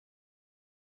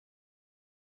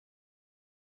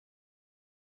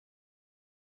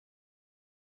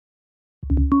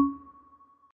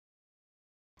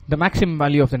The maximum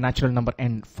value of the natural number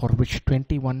n for which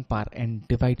 21 power n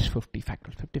divides 50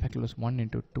 factorial. 50 factorial is 1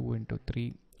 into 2 into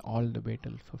 3 all the way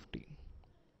till 50.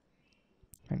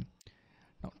 And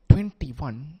now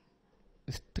 21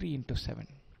 is 3 into 7.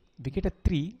 We get a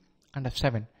 3 and a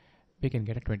 7. We can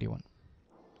get a 21.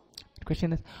 The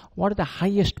question is, what is the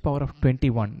highest power of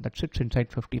 21 that sits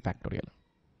inside 50 factorial?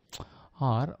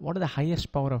 Or what is the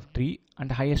highest power of 3 and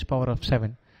the highest power of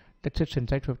 7 that sits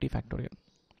inside 50 factorial?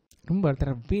 Remember, there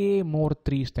are way more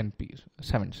 3's than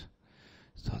 7's.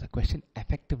 So the question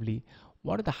effectively,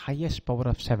 what is the highest power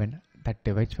of 7 that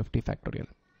divides 50 factorial?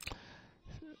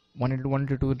 1 into 1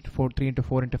 into 2 into 4, 3 into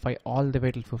 4 into 5 all the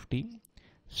way till 50.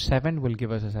 7 will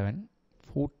give us a 7.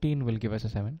 14 will give us a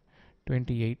 7.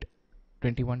 28,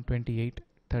 21, 28,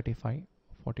 35,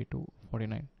 42,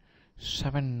 49.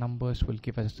 7 numbers will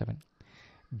give us a 7.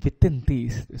 Within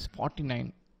these, this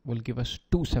 49 will give us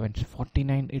 2 7s.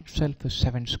 49 itself is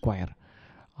 7 square,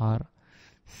 or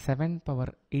 7 power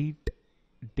 8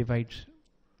 divides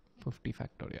 50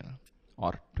 factorial,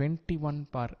 or 21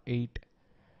 power 8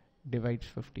 divides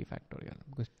 50 factorial,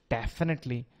 because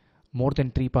definitely more than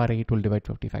 3 power 8 will divide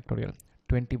 50 factorial.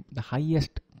 The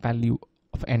highest value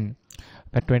of n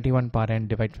where 21 power n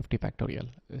divides 50 factorial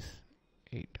is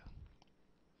 8.